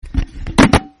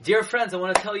Dear friends, I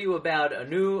want to tell you about a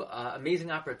new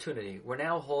amazing opportunity. We're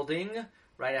now holding,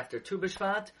 right after Tu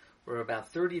B'Shvat, we're about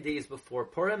 30 days before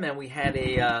Purim, and we had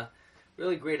a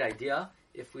really great idea.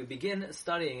 If we begin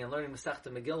studying and learning Masechta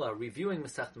Megillah, reviewing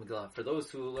Masechta Megillah, for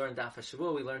those who learned Daf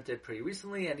HaShavua, we learned it pretty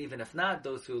recently, and even if not,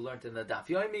 those who learned in the Daf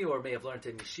Yomi or may have learned it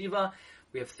in Yeshiva,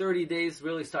 we have 30 days,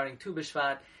 really starting Tu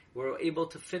B'Shvat. We're able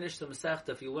to finish the Masechta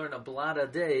if you learn a blad a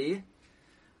day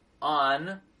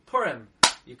on Purim.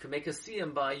 You can make a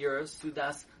siyum by your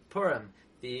Sudas Purim.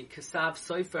 The Kesav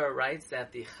Sofer writes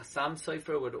that the Chasam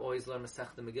Sofer would always learn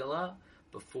Masechta Megillah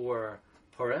before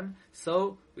Purim.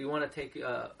 So we want to take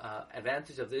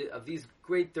advantage of these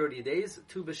great 30 days.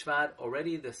 Tu B'Shvat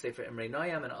already, the Sefer Imrei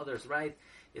Noyam and others write,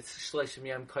 it's Shloshim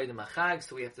Yom Koydem HaChag,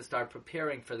 so we have to start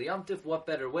preparing for the Yom Tif. What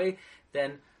better way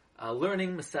than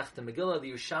learning Masechta Megillah?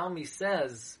 The Yerushalmi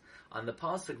says on the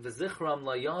pasuk, "V'zichram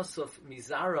la Yosef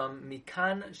mizaram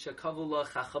mikan shekavu la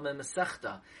chachamim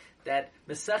Masechta," that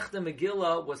Masechta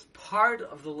Megillah was part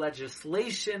of the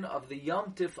legislation of the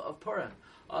Yom Tif of Purim.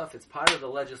 If it's part of the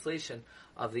legislation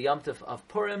of the Yom Tif of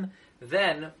Purim,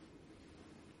 then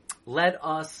let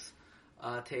us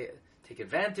take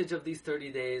advantage of these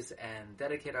 30 days and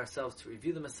dedicate ourselves to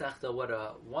review the Masechta. What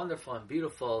a wonderful and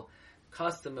beautiful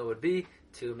custom it would be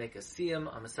to make a siyum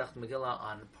on Masechta Megillah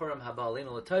on Purim Haba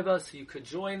Aleinu L'Tova. So you could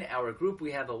join our group.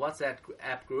 We have a WhatsApp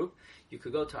app group. You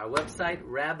could go to our website,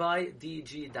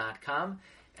 rabbidg.com,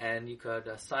 and you could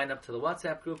sign up to the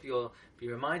WhatsApp group. You'll be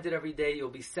reminded every day. You'll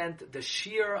be sent the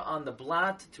shir on the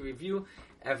blot to review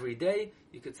every day.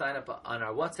 You could sign up on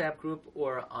our WhatsApp group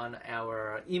or on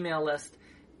our email list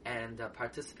and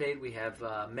participate. We have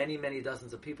many, many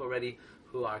dozens of people already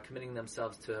who are committing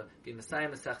themselves to be Messiah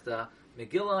Masechta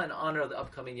Megillah in honor of the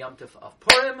upcoming Yom Tif of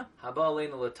Purim, Haba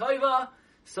Aleinu L'Tova.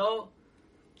 So,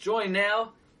 join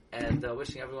now, and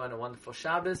wishing everyone a wonderful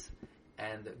Shabbos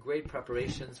and great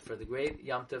preparations for the great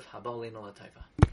Yom Tif Haba Aleinu L'Tova.